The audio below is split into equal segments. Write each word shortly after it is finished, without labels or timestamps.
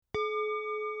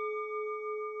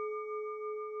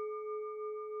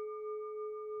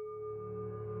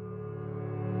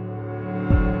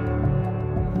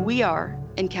We are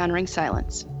Encountering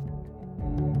Silence.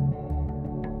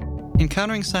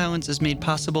 Encountering Silence is made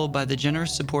possible by the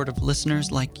generous support of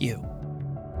listeners like you.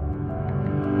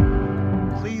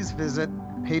 Please visit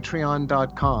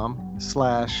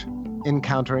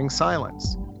patreon.com/Encountering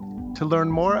Silence to learn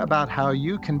more about how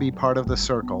you can be part of the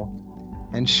circle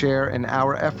and share in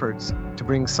our efforts to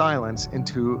bring silence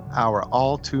into our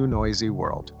all too noisy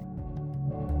world.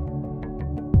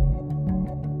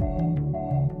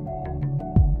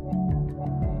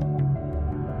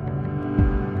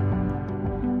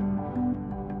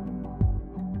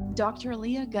 Dr.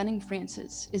 Leah Gunning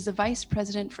Francis is the Vice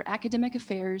President for Academic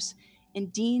Affairs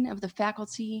and Dean of the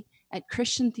Faculty at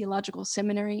Christian Theological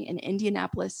Seminary in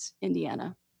Indianapolis,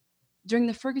 Indiana. During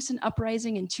the Ferguson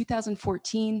Uprising in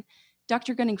 2014,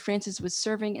 Dr. Gunning Francis was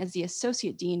serving as the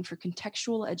Associate Dean for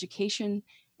Contextual Education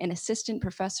and Assistant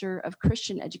Professor of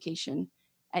Christian Education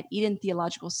at Eden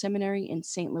Theological Seminary in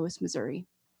St. Louis, Missouri.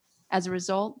 As a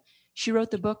result, she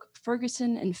wrote the book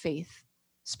Ferguson and Faith,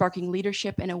 Sparking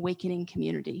Leadership and Awakening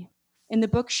Community. In the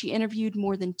book, she interviewed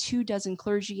more than 24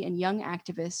 clergy and young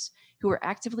activists who were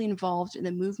actively involved in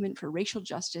the movement for racial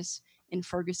justice in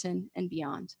Ferguson and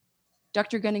beyond.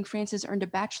 Dr. Gunning Francis earned a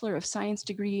Bachelor of Science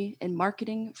degree in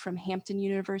marketing from Hampton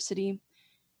University,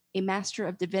 a Master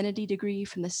of Divinity degree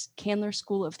from the Candler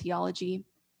School of Theology,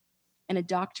 and a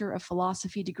Doctor of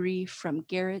Philosophy degree from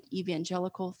Garrett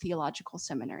Evangelical Theological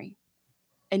Seminary.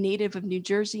 A native of New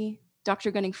Jersey,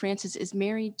 Dr. Gunning Francis is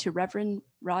married to Reverend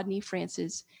Rodney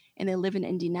Francis, and they live in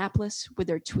Indianapolis with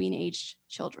their tween-aged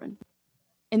children.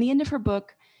 In the end of her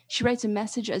book, she writes a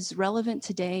message as relevant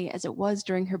today as it was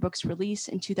during her book's release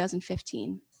in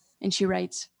 2015. And she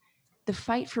writes, "The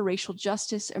fight for racial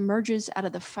justice emerges out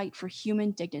of the fight for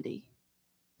human dignity.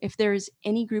 If there is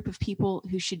any group of people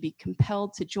who should be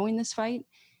compelled to join this fight,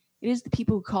 it is the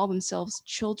people who call themselves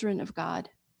children of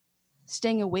God.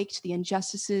 Staying awake to the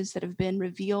injustices that have been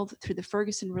revealed through the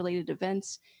Ferguson-related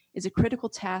events is a critical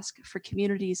task for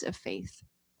communities of faith.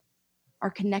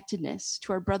 Our connectedness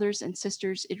to our brothers and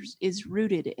sisters is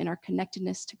rooted in our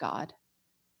connectedness to God,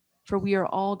 for we are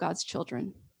all God's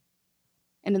children."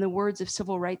 And in the words of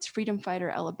civil rights freedom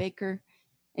fighter Ella Baker,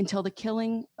 "Until the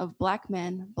killing of Black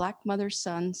men, Black mothers'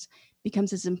 sons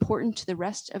becomes as important to the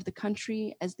rest of the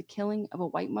country as the killing of a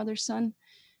white mother's son,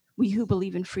 we who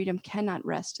believe in freedom cannot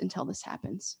rest until this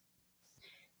happens."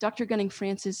 Dr. Gunning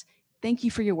Francis, thank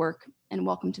you for your work and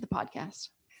welcome to the podcast.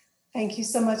 Thank you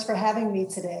so much for having me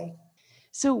today.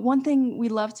 So one thing we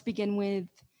love to begin with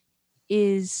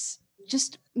is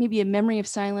just maybe a memory of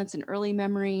silence, an early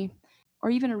memory, or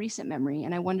even a recent memory.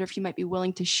 And I wonder if you might be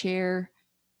willing to share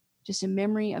just a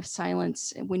memory of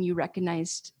silence when you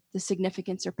recognized the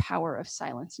significance or power of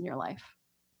silence in your life.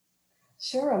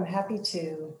 Sure, I'm happy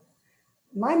to.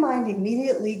 My mind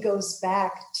immediately goes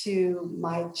back to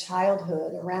my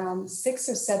childhood, around 6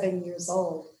 or 7 years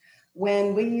old,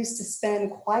 when we used to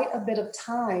spend quite a bit of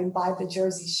time by the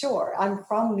Jersey Shore. I'm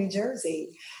from New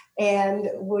Jersey, and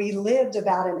we lived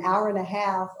about an hour and a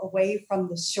half away from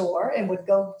the shore and would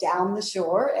go down the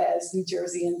shore, as New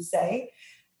Jerseyans say.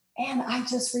 And I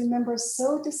just remember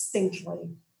so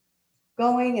distinctly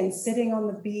going and sitting on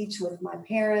the beach with my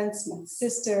parents, my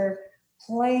sister,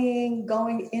 playing,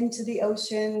 going into the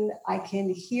ocean. I can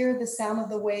hear the sound of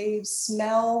the waves,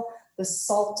 smell the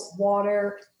salt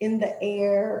water in the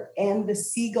air, and the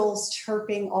seagulls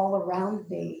chirping all around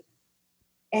me.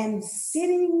 And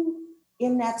sitting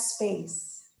in that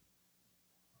space,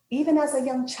 even as a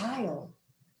young child,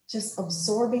 just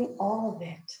absorbing all of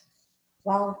it.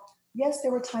 While, yes, there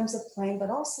were times of playing,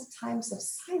 but also times of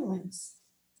silence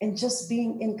and just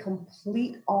being in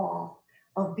complete awe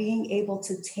of being able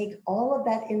to take all of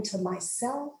that into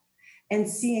myself and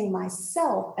seeing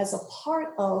myself as a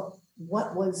part of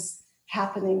what was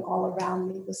happening all around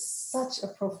me was such a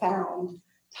profound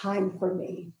time for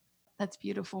me. That's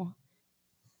beautiful.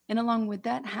 And along with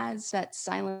that, has that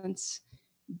silence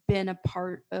been a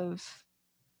part of,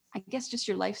 I guess, just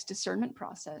your life's discernment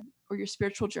process or your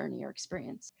spiritual journey or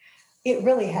experience? It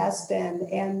really has been.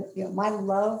 And my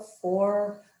love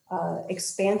for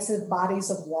expansive bodies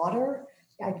of water,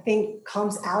 I think,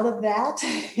 comes out of that.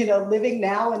 Living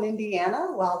now in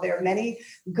Indiana, while there are many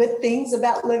good things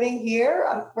about living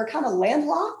here, we're kind of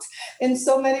landlocked in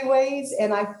so many ways.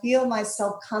 And I feel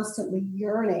myself constantly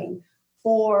yearning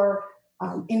for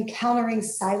encountering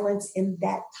silence in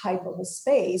that type of a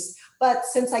space. But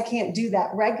since I can't do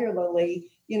that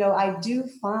regularly, I do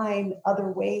find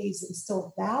other ways and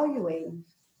still valuing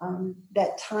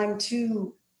that time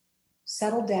to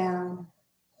settle down,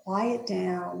 quiet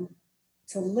down,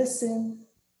 to listen,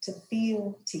 to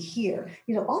feel, to hear.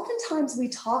 Oftentimes we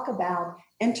talk about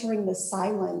entering the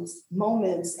silence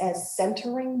moments as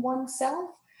centering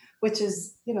oneself, which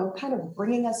is, kind of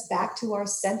bringing us back to our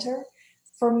center.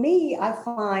 For me, I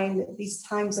find these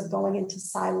times of going into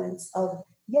silence of,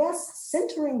 yes,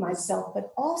 centering myself,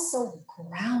 but also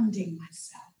grounding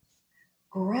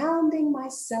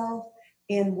myself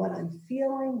in what I'm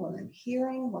feeling, what I'm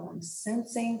hearing, what I'm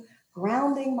sensing,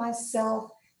 grounding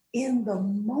myself in the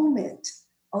moment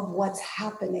of what's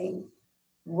happening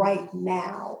right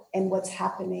now and what's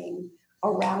happening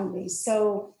around me.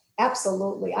 So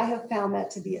absolutely, I have found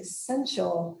that to be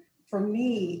essential for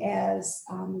me as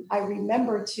I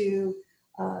remember to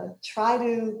try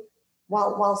to,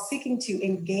 while seeking to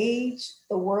engage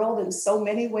the world in so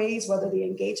many ways, whether the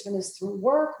engagement is through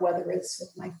work, whether it's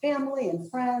with my family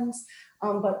and friends,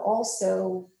 but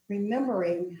also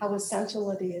remembering how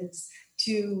essential it is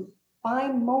to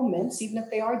find moments, even if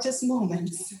they are just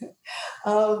moments,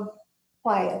 of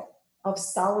quiet, of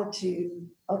solitude,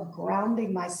 of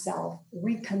grounding myself,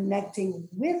 reconnecting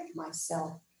with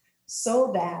myself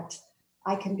so that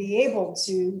I can be able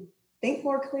to think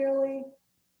more clearly,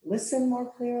 listen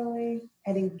more clearly,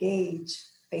 and engage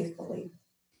faithfully.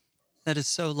 That is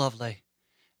so lovely.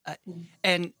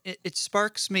 And it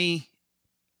sparks me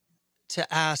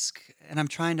to ask, and I'm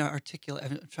trying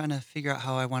to figure out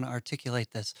how I want to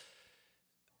articulate this.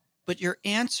 But your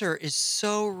answer is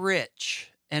so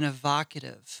rich and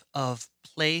evocative of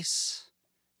place.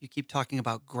 You keep talking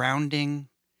about grounding,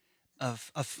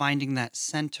 of finding that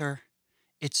center.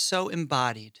 It's so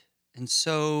embodied and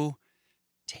so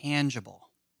tangible.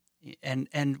 And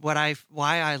why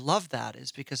I love that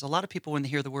is because a lot of people, when they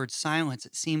hear the word silence,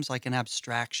 it seems like an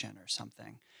abstraction or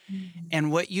something. Mm-hmm.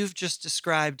 And what you've just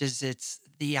described is it's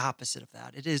the opposite of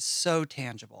that. It is so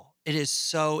tangible. It is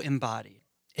so embodied.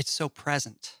 It's so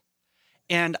present.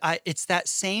 And it's that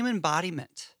same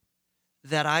embodiment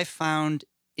that I found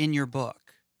in your book.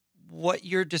 What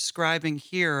you're describing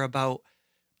here about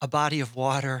a body of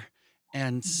water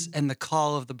and the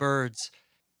call of the birds,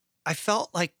 I felt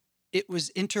like it was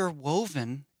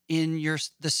interwoven in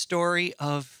the story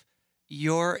of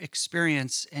your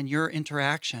experience and your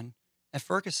interaction at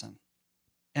Ferguson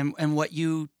and what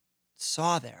you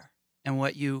saw there and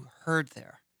what you heard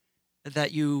there,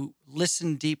 that you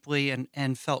listened deeply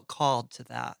and felt called to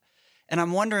that. And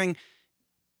I'm wondering,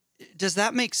 does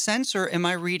that make sense, or am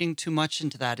I reading too much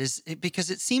into that?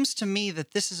 Because it seems to me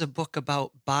that this is a book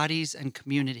about bodies and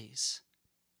communities,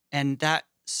 and that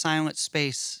silent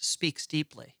space speaks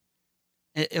deeply.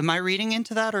 Am I reading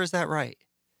into that, or is that right?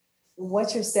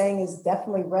 What you're saying is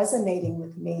definitely resonating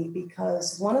with me,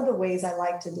 because one of the ways I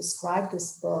like to describe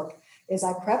this book is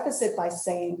I preface it by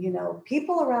saying,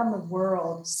 people around the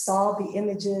world saw the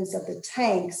images of the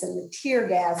tanks and the tear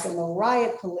gas and the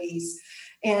riot police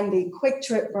and the quick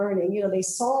trip burning. They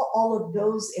saw all of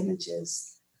those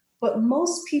images, but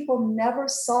most people never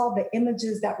saw the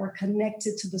images that were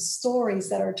connected to the stories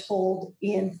that are told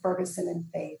in Ferguson and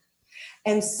Faith.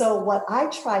 And so what I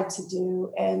tried to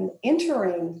do, and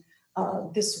entering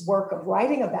this work of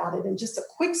writing about it, and just a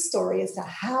quick story as to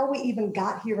how we even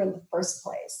got here in the first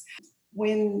place.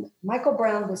 When Michael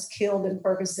Brown was killed in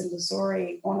Ferguson,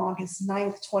 Missouri on August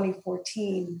 9th,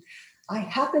 2014, I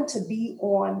happened to be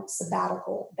on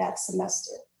sabbatical that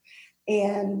semester.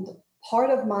 And part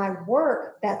of my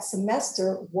work that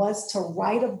semester was to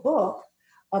write a book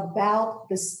about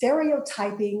the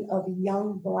stereotyping of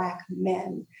young Black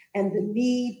men and the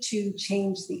need to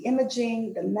change the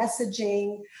imaging, the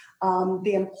messaging,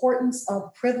 the importance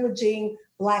of privileging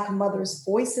Black mothers'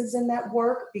 voices in that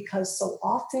work, because so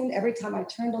often, every time I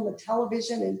turned on the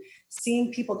television and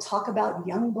seeing people talk about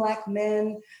young Black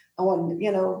men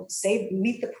on, say,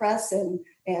 Meet the Press and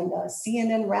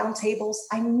CNN roundtables,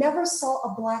 I never saw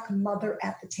a Black mother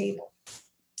at the table.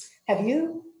 Have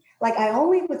you? Like, I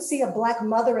only would see a Black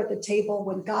mother at the table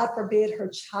when, God forbid, her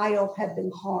child had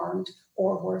been harmed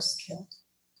or worse, killed,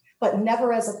 but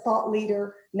never as a thought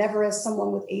leader, never as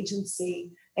someone with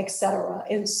agency, et cetera.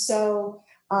 And so,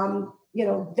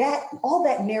 that all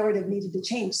that narrative needed to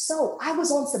change. So I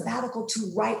was on sabbatical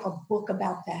to write a book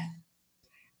about that.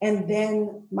 And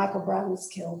then Michael Brown was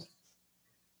killed.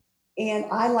 And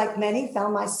I, like many,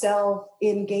 found myself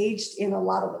engaged in a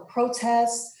lot of the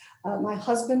protests. My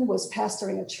husband was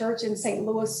pastoring a church in St.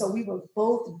 Louis, so we were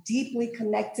both deeply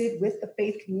connected with the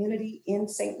faith community in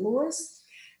St. Louis.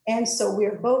 And so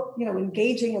we're both,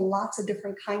 engaging in lots of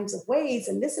different kinds of ways.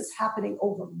 And this is happening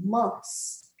over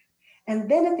months. And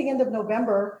then at the end of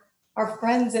November, our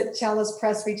friends at Chalice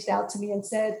Press reached out to me and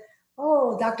said,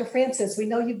 "Oh, Dr. Francis, we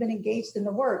know you've been engaged in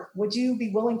the work. Would you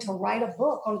be willing to write a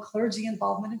book on clergy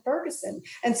involvement in Ferguson?"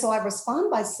 And so I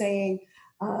respond by saying,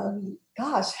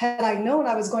 Gosh, had I known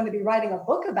I was going to be writing a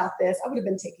book about this, I would have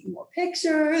been taking more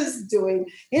pictures, doing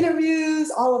interviews,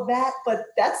 all of that. But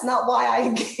that's not why I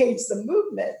engaged the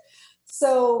movement.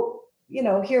 So,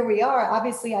 here we are.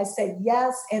 Obviously, I said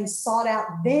yes and sought out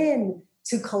then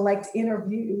to collect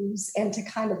interviews and to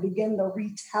kind of begin the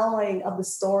retelling of the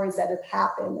stories that have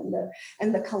happened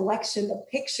and the collection of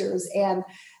pictures. And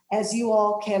as you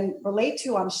all can relate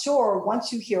to, I'm sure,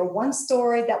 once you hear one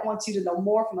story that wants you to know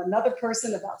more from another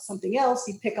person about something else,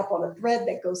 you pick up on a thread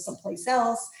that goes someplace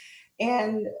else.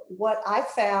 And what I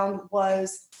found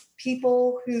was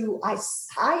people who I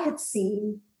had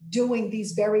seen doing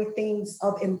these very things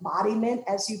of embodiment,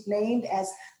 as you've named, as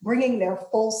bringing their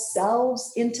full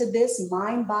selves into this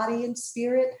mind, body, and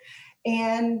spirit,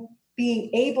 and being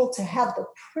able to have the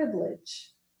privilege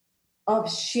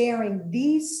of sharing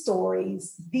these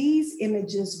stories, these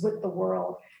images with the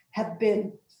world have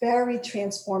been very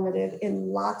transformative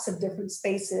in lots of different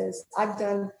spaces. I've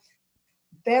been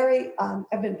very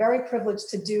privileged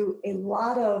to do a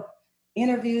lot of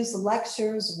interviews,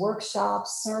 lectures,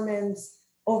 workshops, sermons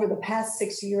over the past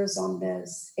 6 years on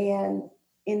this. And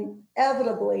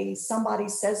inevitably, somebody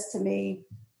says to me,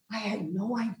 I had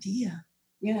no idea.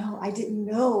 I didn't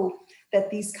know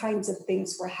that these kinds of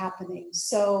things were happening.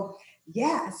 So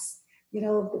yes,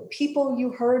 the people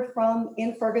you heard from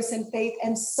in Ferguson Faith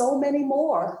and so many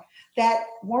more that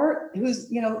weren't,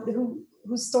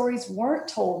 whose stories weren't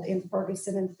told in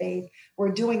Ferguson and Faith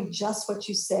were doing just what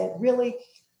you said, really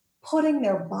putting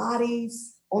their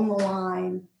bodies on the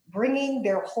line, bringing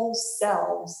their whole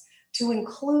selves to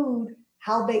include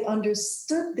how they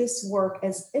understood this work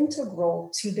as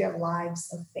integral to their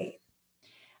lives of faith.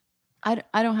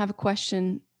 I don't have a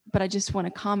question, but I just want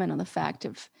to comment on the fact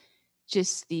of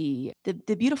just the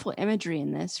beautiful imagery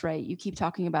in this, right? You keep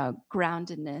talking about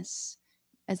groundedness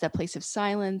as that place of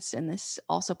silence and this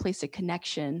also place of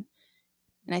connection.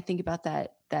 And I think about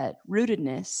that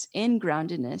rootedness and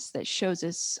groundedness that shows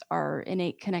us our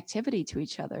innate connectivity to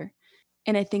each other.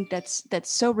 And I think that's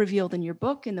so revealed in your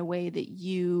book in the way that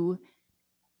you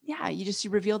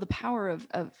reveal the power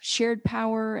of shared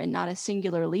power and not a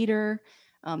singular leader.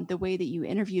 The way that you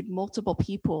interviewed multiple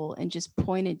people and just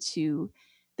pointed to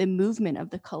the movement of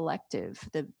the collective,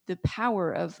 the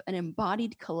power of an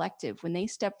embodied collective when they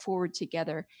step forward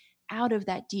together out of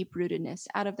that deep rootedness,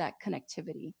 out of that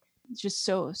connectivity. It's just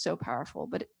so, so powerful.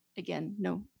 But again,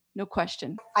 no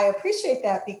question. I appreciate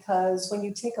that because when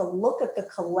you take a look at the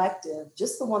collective,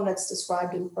 just the one that's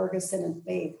described in Ferguson and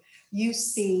Faith, you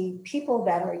see people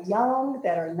that are young,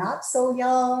 that are not so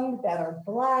young, that are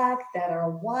Black, that are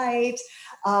white,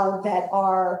 that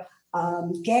are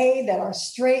gay, that are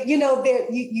straight.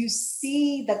 You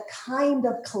see the kind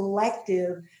of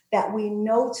collective that we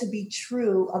know to be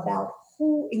true about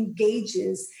who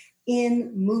engages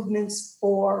in movements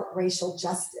for racial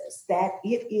justice, that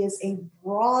it is a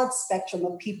broad spectrum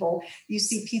of people. You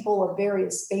see people of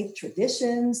various faith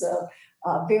traditions,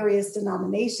 of various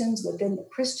denominations within the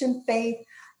Christian faith,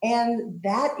 and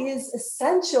that is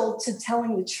essential to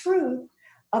telling the truth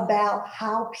about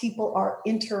how people are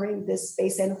entering this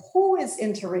space and who is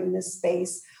entering this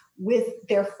space with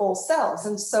their full selves.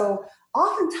 And so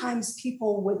oftentimes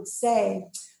people would say,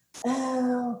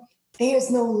 oh,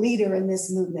 there's no leader in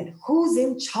this movement. Who's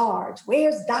in charge?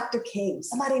 Where's Dr. King?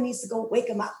 Somebody needs to go wake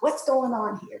him up. What's going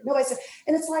on here? Nobody said,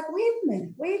 and it's like, wait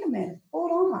a minute,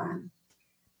 hold on.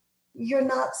 You're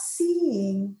not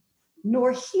seeing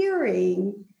nor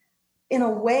hearing in a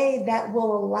way that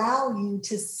will allow you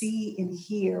to see and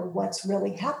hear what's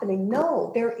really happening.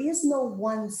 No, there is no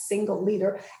one single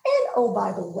leader. And oh,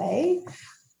 by the way,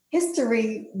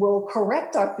 history will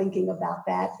correct our thinking about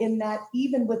that in that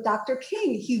even with Dr.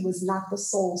 King, he was not the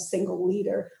sole single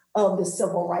leader of the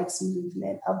civil rights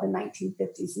movement of the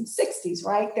 1950s and 60s,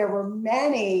 right? There were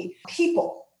many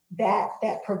people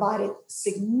that provided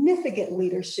significant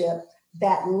leadership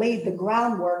that laid the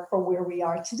groundwork for where we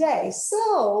are today.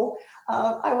 So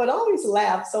I would always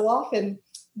laugh. So often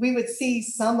we would see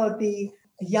some of the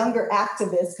younger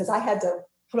activists, because I had to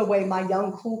put away my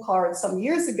young cool card some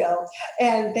years ago,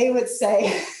 and they would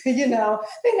say,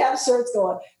 they'd have shirts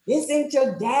going, this ain't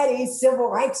your daddy's civil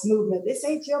rights movement. This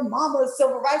ain't your mama's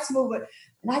civil rights movement.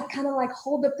 And I'd kind of like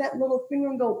hold up that little finger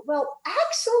and go, well,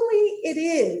 actually it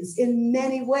is in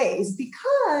many ways,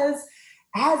 because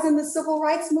as in the civil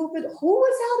rights movement, who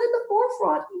was out in the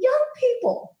forefront? Young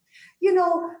people. The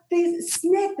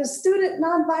SNCC, the Student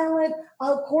Nonviolent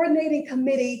Coordinating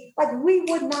Committee, like we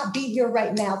would not be here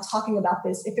right now talking about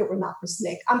this if it were not for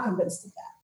SNCC. I'm convinced of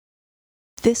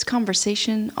that. This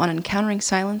conversation on Encountering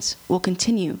Silence will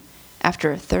continue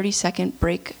after a 30-second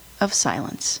break of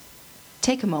silence.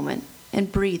 Take a moment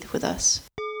and breathe with us.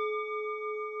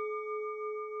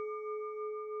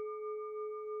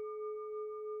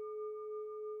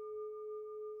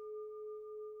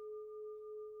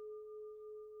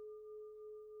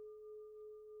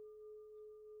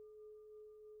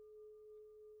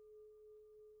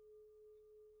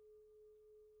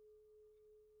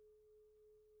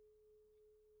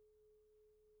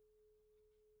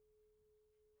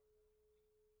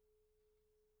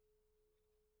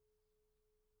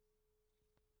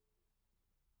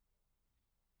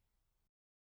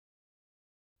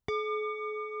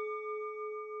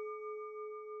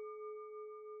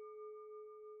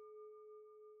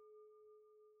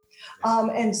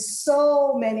 and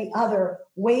so many other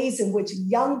ways in which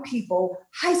young people,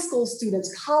 high school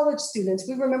students, college students,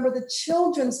 we remember the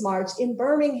Children's March in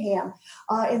Birmingham,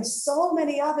 and so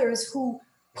many others who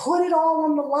put it all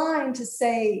on the line to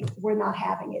say, we're not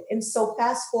having it. And so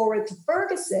fast forward to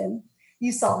Ferguson,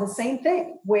 you saw the same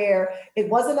thing, where it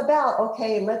wasn't about,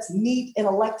 okay, let's meet and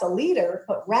elect a leader,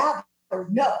 but rather,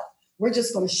 no, we're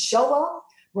just going to show up.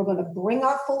 We're going to bring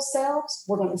our full selves.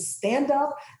 We're going to stand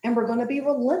up, and we're going to be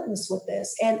relentless with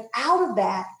this. And out of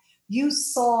that, you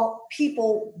saw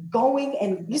people going,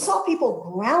 and you saw people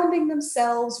grounding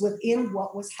themselves within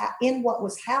what was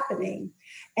happening,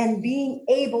 and being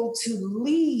able to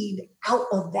lead out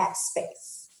of that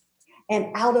space and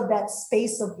out of that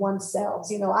space of oneself.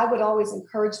 I would always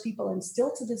encourage people, and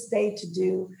still to this day, to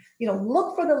do,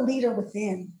 look for the leader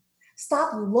within.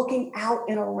 Stop looking out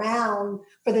and around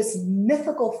for this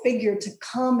mythical figure to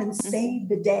come and save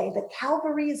the day. The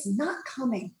Calvary is not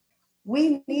coming.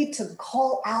 We need to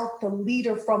call out the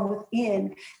leader from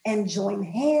within and join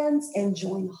hands and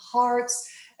join hearts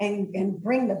and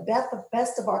bring the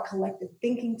best of our collective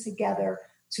thinking together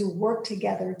to work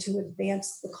together to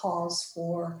advance the cause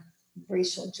for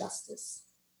racial justice.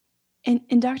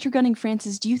 And Dr. Gunning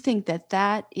Francis, do you think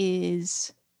that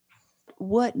is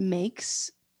what makes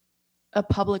a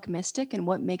public mystic, and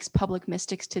what makes public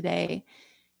mystics today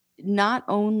not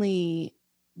only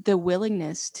the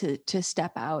willingness to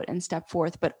step out and step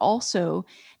forth, but also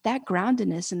that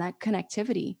groundedness and that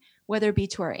connectivity, whether it be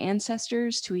to our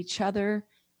ancestors, to each other,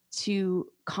 to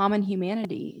common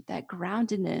humanity, that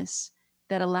groundedness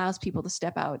that allows people to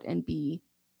step out and be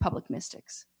public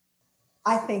mystics?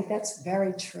 I think that's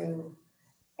very true.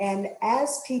 And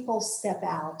as people step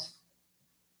out,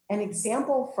 an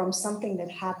example from something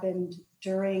that happened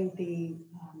during the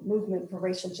movement for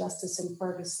racial justice in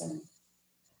Ferguson,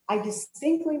 I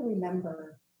distinctly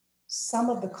remember some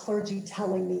of the clergy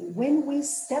telling me, when we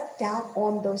stepped out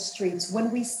on those streets,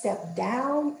 when we stepped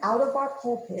down out of our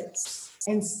pulpits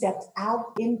and stepped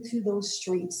out into those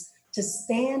streets to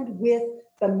stand with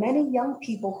the many young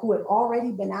people who had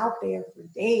already been out there for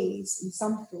days and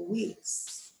some for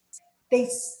weeks, they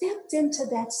stepped into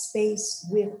that space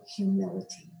with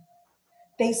humility.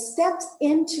 They stepped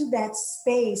into that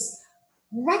space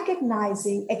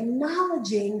recognizing,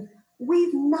 acknowledging,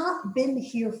 we've not been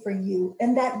here for you,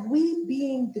 and that we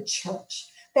being the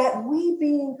church, that we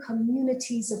being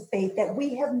communities of faith, that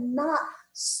we have not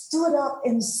stood up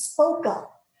and spoke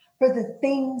up for the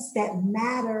things that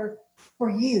matter for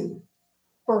you,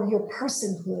 for your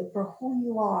personhood, for who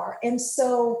you are. And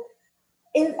so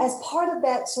as part of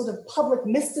that sort of public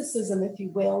mysticism, if you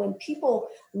will, and people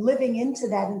living into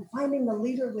that and finding the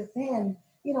leader within,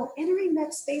 entering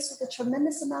that space with a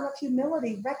tremendous amount of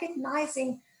humility,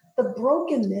 recognizing the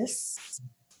brokenness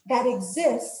that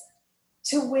exists,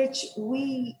 to which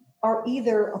we are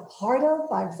either a part of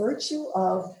by virtue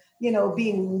of,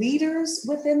 being leaders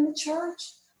within the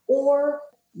church, or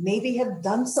maybe have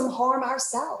done some harm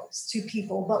ourselves to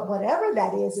people. But whatever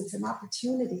that is, it's an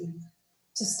opportunity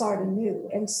to start anew.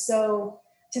 And so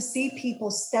to see people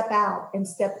step out and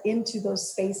step into those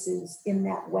spaces in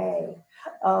that way.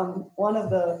 One of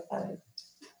the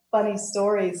funny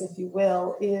stories, if you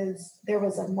will, is there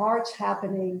was a march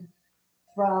happening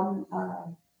from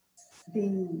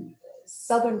the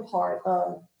southern part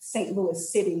of St.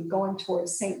 Louis City going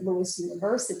towards St. Louis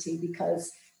University,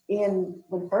 because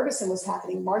when Ferguson was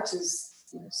happening, marches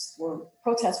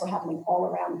protests were happening all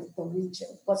around the region.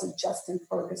 It wasn't just in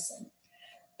Ferguson.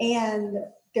 And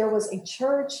there was a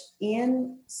church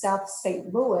in South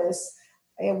St. Louis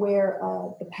where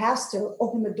the pastor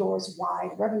opened the doors wide.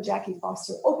 Reverend Jackie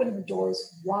Foster opened the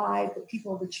doors wide. The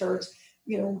people of the church,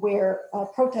 where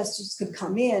protesters could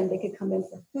come in. They could come in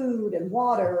for food and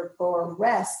water, for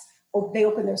rest. They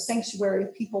opened their sanctuary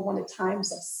if people wanted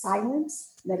times of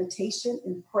silence, meditation,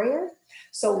 and prayer.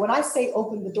 So when I say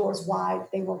open the doors wide,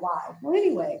 they were wide. Well,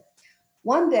 anyway,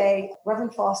 one day,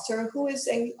 Reverend Foster, who is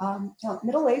a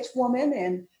middle-aged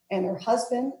woman, and her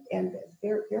husband, and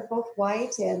they're both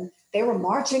white, and they were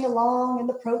marching along in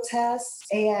the protests,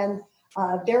 and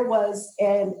there was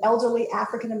an elderly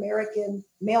African-American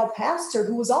male pastor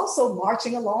who was also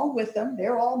marching along with them.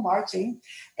 They're all marching.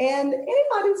 And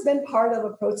anybody who's been part of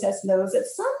a protest knows that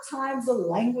sometimes the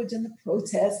language in the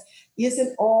protest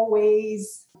isn't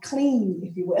always clean,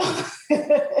 if you will.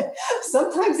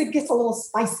 Sometimes it gets a little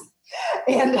spicy.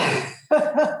 And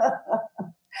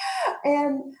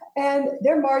and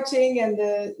they're marching, and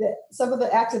some of the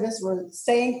activists were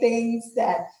saying things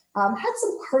that had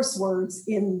some curse words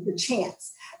in the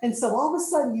chants. And so all of a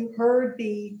sudden you heard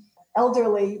the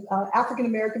elderly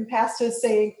African-American pastors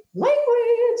saying,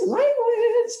 language,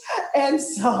 language. And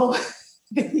so,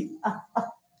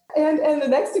 and the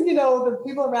next thing you know, the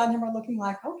people around him are looking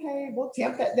like, okay, we'll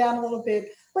tamp that down a little bit.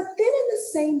 But then in the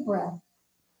same breath,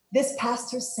 this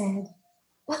pastor said,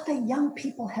 but the young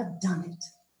people have done it.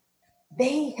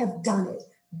 They have done it.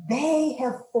 They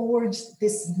have forged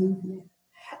this movement.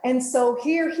 And so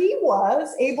here he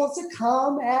was able to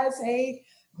come as a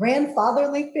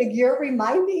grandfatherly figure,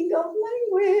 reminding of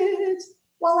language,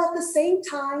 while at the same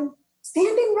time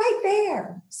standing right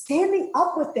there, standing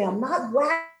up with them, not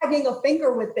wagging a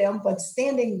finger with them, but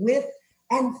standing with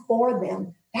and for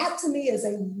them. That to me is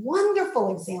a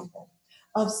wonderful example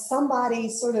of somebody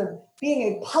sort of being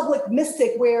a public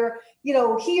mystic where, you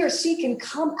know, he or she can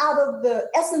come out of the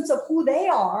essence of who they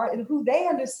are and who they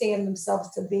understand themselves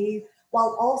to be,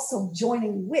 while also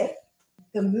joining with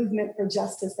the movement for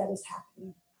justice that is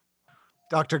happening.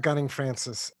 Dr. Gunning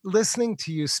Francis, listening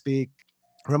to you speak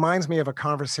reminds me of a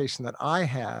conversation that I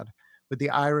had with the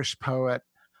Irish poet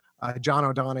John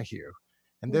O'Donohue.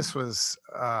 And this was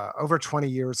over 20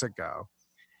 years ago.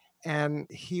 And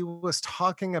he was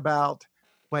talking about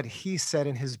what he said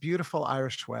in his beautiful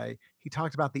Irish way. He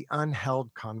talked about the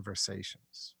unheld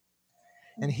conversations.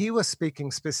 And he was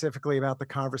speaking specifically about the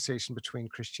conversation between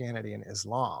Christianity and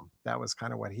Islam. That was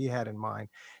kind of what he had in mind.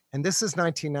 And this is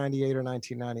 1998 or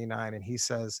 1999. And he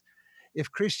says,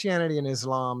 if Christianity and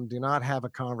Islam do not have a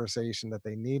conversation that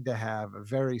they need to have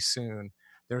very soon,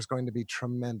 there's going to be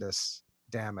tremendous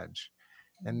damage.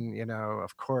 And, you know,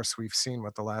 of course, we've seen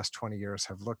what the last 20 years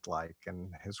have looked like,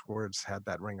 and his words had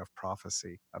that ring of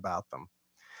prophecy about them.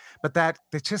 But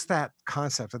just that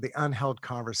concept of the unheld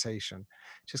conversation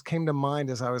just came to mind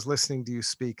as I was listening to you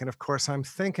speak. And of course, I'm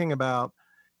thinking about,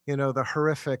 you know, the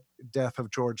horrific death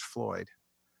of George Floyd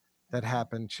that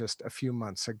happened just a few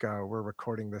months ago. We're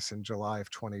recording this in July of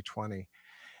 2020.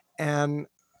 And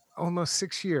almost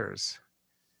 6 years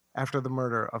after the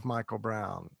murder of Michael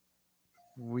Brown,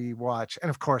 we watch, and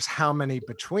of course, how many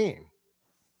between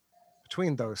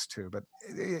those two. But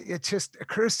it just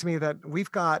occurs to me that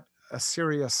we've got a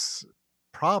serious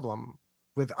problem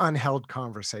with unheld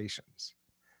conversations,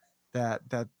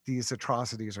 that these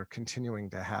atrocities are continuing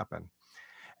to happen.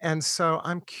 And so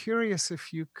I'm curious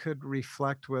if you could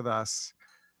reflect with us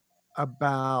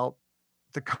about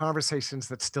the conversations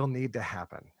that still need to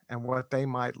happen and what they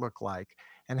might look like,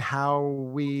 and how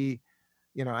we,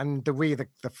 you know, and the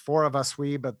four of us,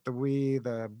 but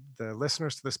the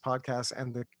listeners to this podcast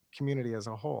and the community as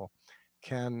a whole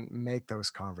can make those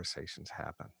conversations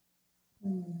happen.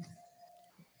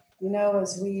 You know,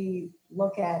 as we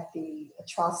look at the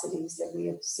atrocities that we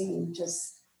have seen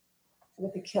just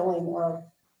with the killing of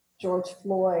George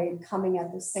Floyd, coming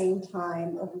at the same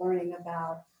time of learning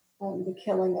about the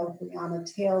killing of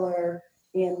Breonna Taylor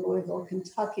in Louisville,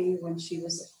 Kentucky, when she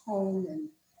was at home and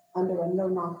under a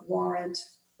no-knock warrant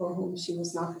for whom she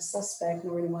was not the suspect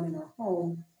nor anyone in her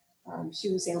home. She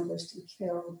was ambushed and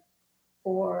killed.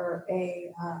 For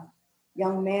a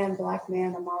young man, Black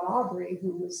man, Ahmaud Arbery,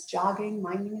 who was jogging,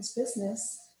 minding his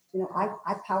business. You know,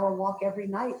 I power walk every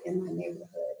night in my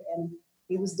neighborhood, and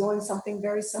he was doing something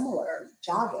very similar,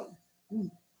 jogging,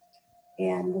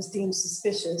 and was deemed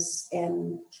suspicious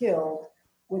and killed,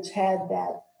 which had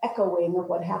that echoing of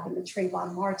what happened to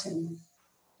Trayvon Martin,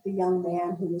 the young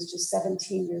man who was just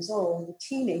 17 years old, a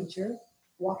teenager,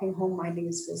 walking home, minding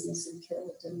his business, and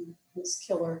killed. And his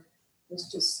killer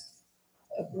was just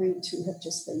agreed to have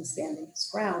just been standing his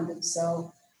ground. And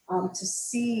so to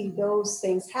see those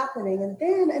things happening,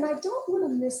 and I don't want to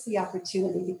miss the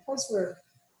opportunity, because we're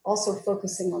also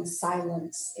focusing on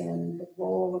silence and the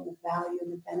role and the value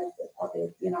and the benefit of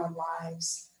it in our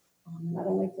lives, not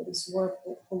only for this work,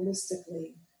 but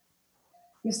holistically.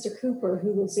 Mr. Cooper,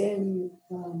 who was in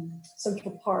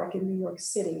Central Park in New York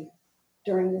City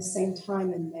during the same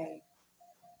time in May,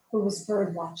 who was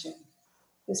bird watching.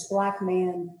 This Black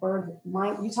man,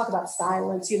 you talk about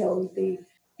silence, you know, the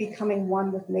becoming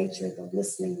one with nature, the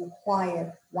listening, the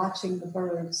quiet, watching the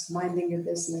birds, minding your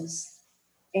business.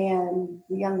 And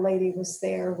the young lady was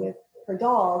there with her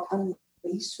dog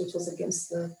unleashed, which was against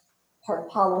the park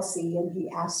policy. And he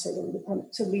asked her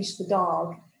to leash the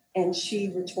dog. And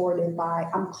she retorted by,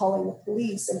 I'm calling the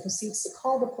police, and proceeds to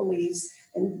call the police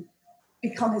and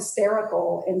become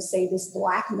hysterical and say this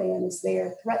Black man is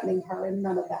there threatening her. And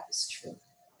none of that is true.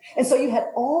 And so you had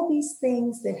all these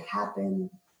things that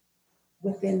happen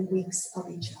within weeks of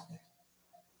each other.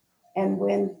 And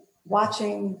when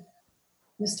watching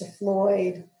Mr.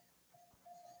 Floyd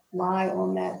lie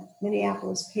on that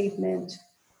Minneapolis pavement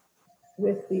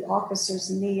with the officer's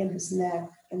knee in his neck,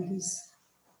 and he's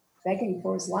begging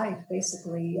for his life,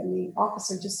 basically. And the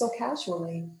officer just so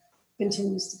casually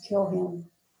continues to kill him.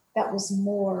 That was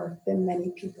more than many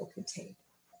people could take.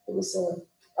 It was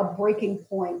a breaking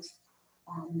point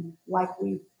like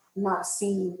we've not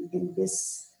seen in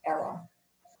this era.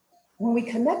 When we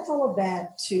connect all of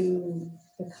that to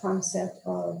the concept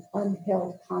of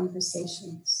unheld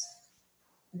conversations,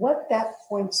 what that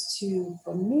points to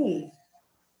for me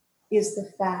is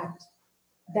the fact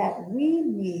that we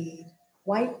need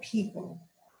white people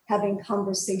having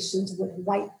conversations with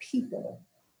white people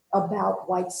about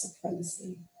white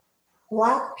supremacy.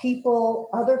 Black people,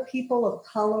 other people of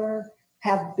color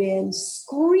have been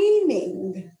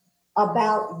screaming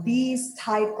about these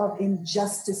type of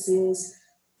injustices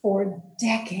for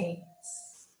decades,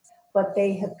 but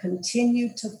they have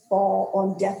continued to fall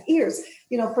on deaf ears.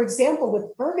 You know, for example,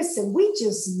 with Ferguson, we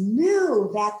just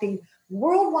knew that the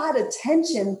worldwide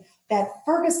attention that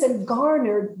Ferguson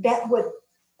garnered that would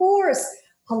force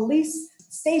police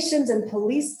stations and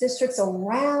police districts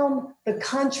around the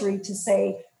country to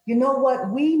say, you know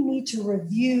what, we need to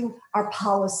review our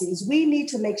policies. We need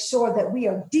to make sure that we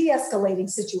are de-escalating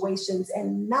situations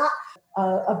and not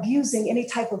abusing any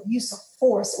type of use of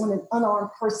force on an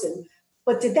unarmed person.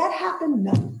 But did that happen?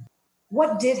 No.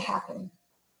 What did happen?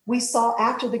 We saw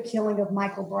after the killing of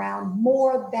Michael Brown,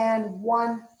 more than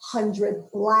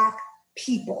 100 Black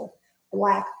people,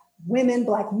 Black women,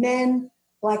 Black men,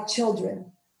 Black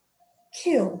children,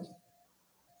 killed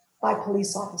by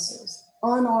police officers,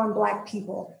 unarmed Black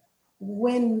people.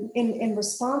 When in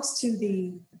response to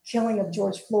the killing of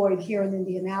George Floyd here in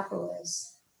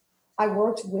Indianapolis, I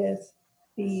worked with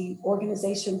the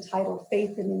organization titled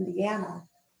Faith in Indiana,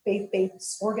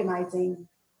 faith-based organization,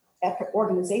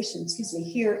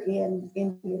 here in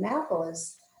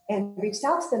Indianapolis, and reached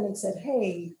out to them and said,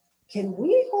 hey, can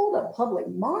we hold a public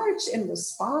march in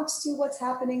response to what's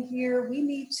happening here? We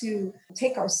need to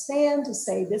take our stand to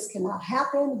say this cannot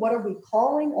happen. What are we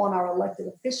calling on our elected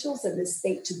officials in this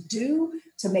state to do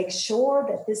to make sure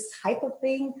that this type of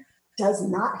thing does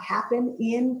not happen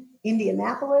in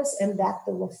Indianapolis and that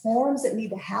the reforms that need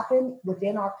to happen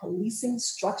within our policing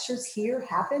structures here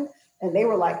happen? And they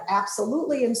were like,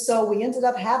 absolutely. And so we ended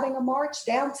up having a march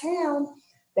downtown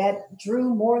that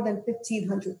drew more than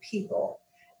 1,500 people.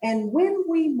 And when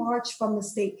we marched from the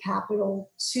state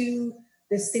capitol to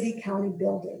the city county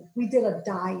building, we did a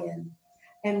die-in.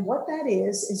 And what that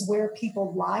is where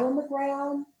people lie on the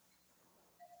ground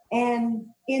and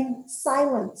in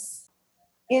silence,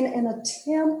 in an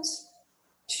attempt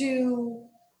to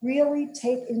really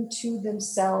take into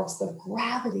themselves the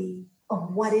gravity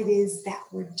of what it is that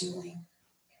we're doing.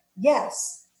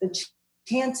 Yes, the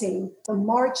chanting, the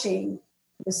marching,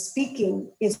 the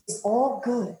speaking is all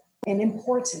good and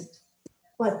important.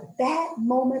 But that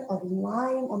moment of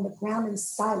lying on the ground in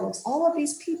silence, all of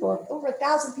these people, over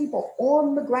 1,000 people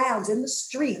on the grounds, in the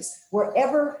streets,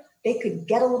 wherever they could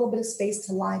get a little bit of space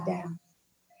to lie down.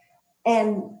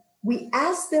 And we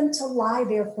asked them to lie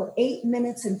there for 8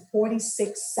 minutes and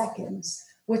 46 seconds,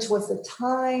 which was the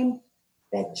time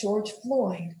that George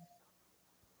Floyd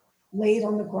laid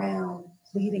on the ground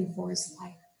pleading for his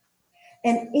life.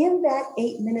 And in that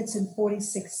 8 minutes and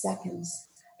 46 seconds,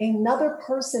 another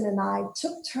person and I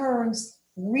took turns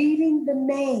reading the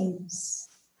names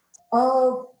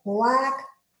of Black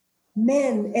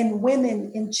men and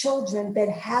women and children that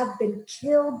have been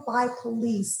killed by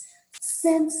police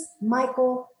since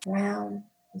Michael Brown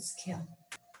was killed.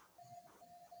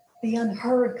 The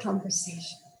unheard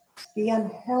conversation, the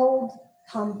unheld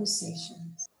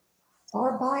conversations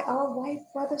are by our white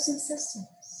brothers and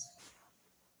sisters.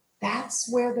 That's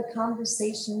where the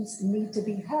conversations need to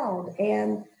be held.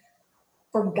 And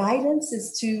for guidance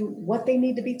as to what they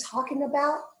need to be talking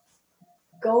about,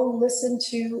 go listen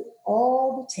to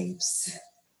all the tapes,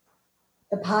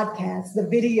 the podcasts, the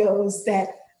videos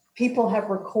that people have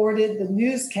recorded, the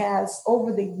newscasts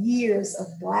over the years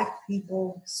of Black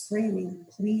people screaming,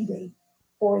 pleading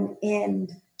for an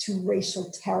end to racial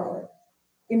terror,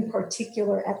 in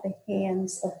particular at the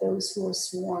hands of those who are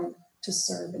sworn to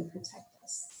serve and protect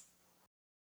us.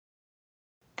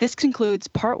 This concludes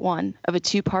part 1 of a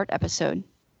 2-part episode.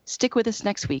 Stick with us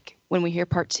next week when we hear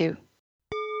part 2.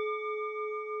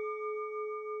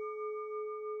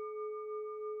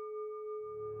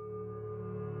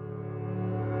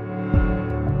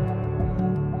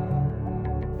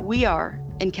 We are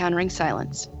Encountering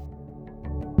Silence.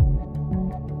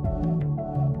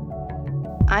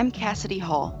 I'm Cassidy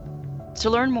Hall. To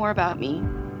learn more about me,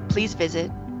 please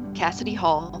visit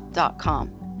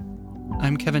CassidyHall.com.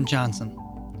 I'm Kevin Johnson.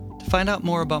 To find out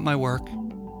more about my work,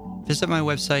 visit my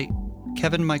website,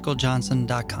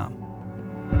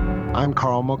 kevinmichaeljohnson.com. I'm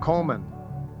Carl McColman.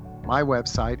 My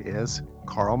website is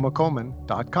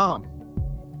carlmccoman.com.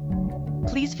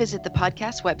 Please visit the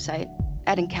podcast website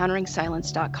at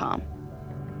encounteringsilence.com.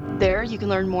 There, you can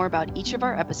learn more about each of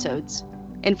our episodes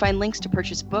and find links to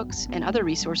purchase books and other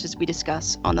resources we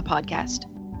discuss on the podcast.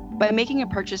 By making a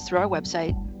purchase through our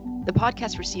website, the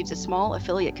podcast receives a small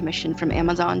affiliate commission from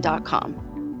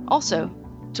Amazon.com. Also,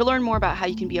 to learn more about how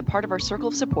you can be a part of our circle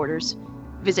of supporters,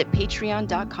 visit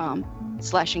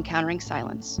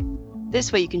patreon.com/encounteringsilence.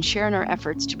 This way you can share in our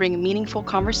efforts to bring meaningful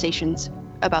conversations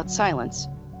about silence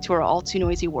to our all too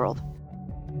noisy world.